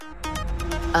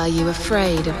Are you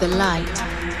afraid of the light?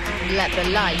 Let the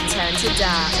light turn to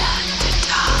dark. Turn to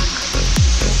dark.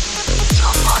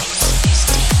 Your voice is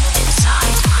deep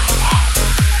inside my head.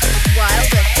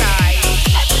 Wilder side.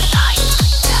 Let the light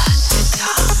turn to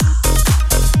dark.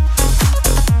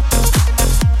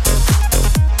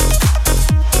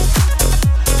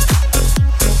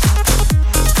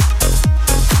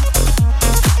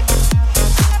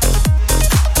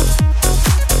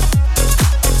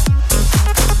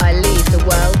 I leave the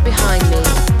world behind me,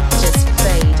 just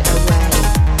fade away.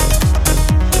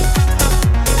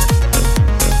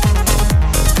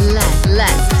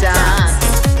 Let's dance.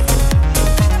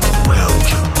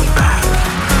 Welcome back.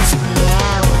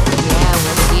 Yeah, with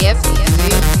you.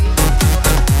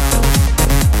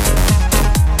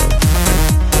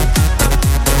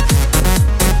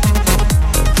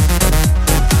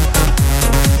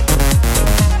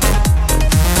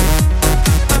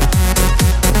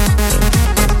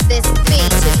 This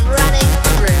beat is running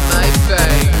through my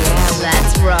veins. Yeah,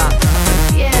 let's rock.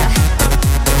 Yeah.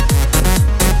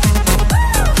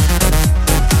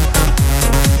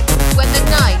 When the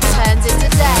night turns into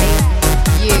day,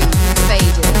 you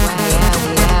fade away.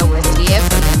 Yeah, with you.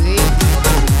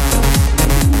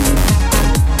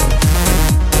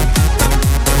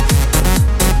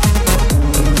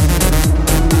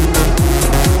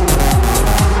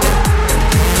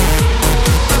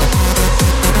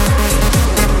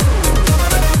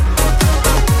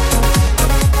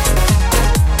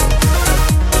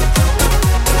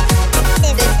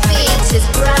 This beat is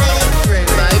running through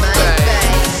my veins.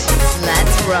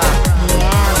 Let's rock.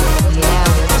 Yeah,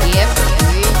 with you.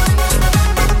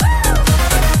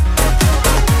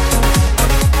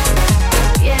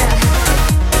 Yeah.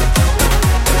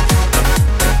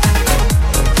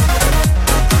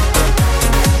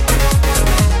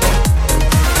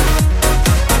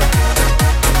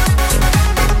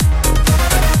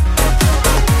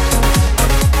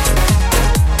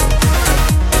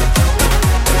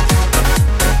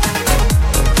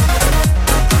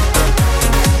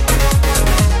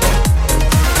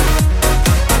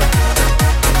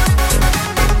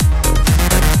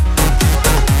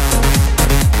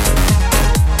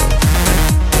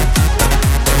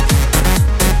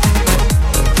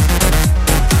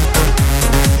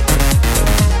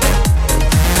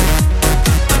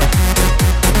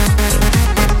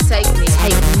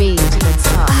 Take me to the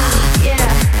top.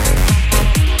 Yeah.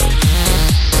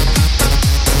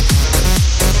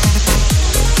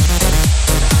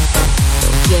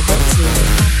 Give it to me.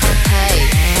 Hey,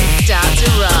 start to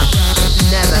rock.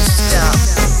 Never stop.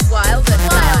 Wilder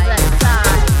side.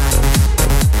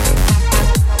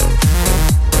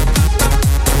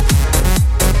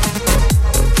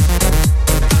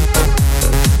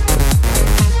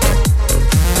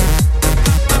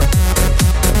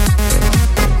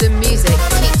 The music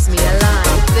keeps me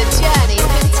alive. The journey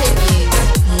continues.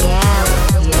 Yeah,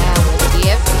 with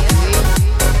you.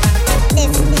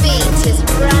 This beat is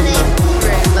running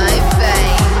through my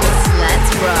veins. Let's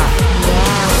rock.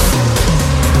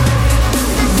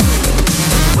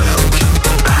 Welcome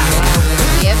back.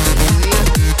 Yeah, with you.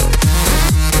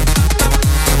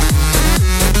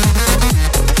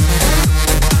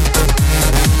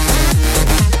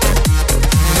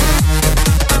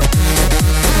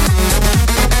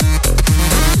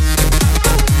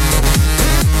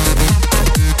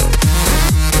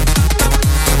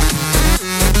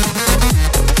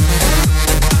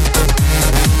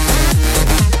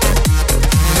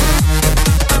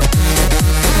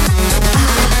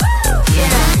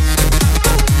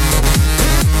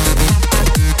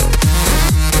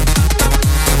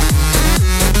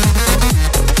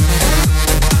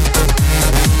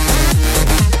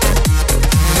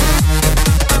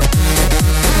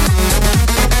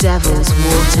 Devil's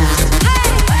water.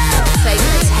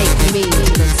 Take me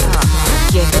to the top.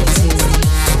 Give it to me.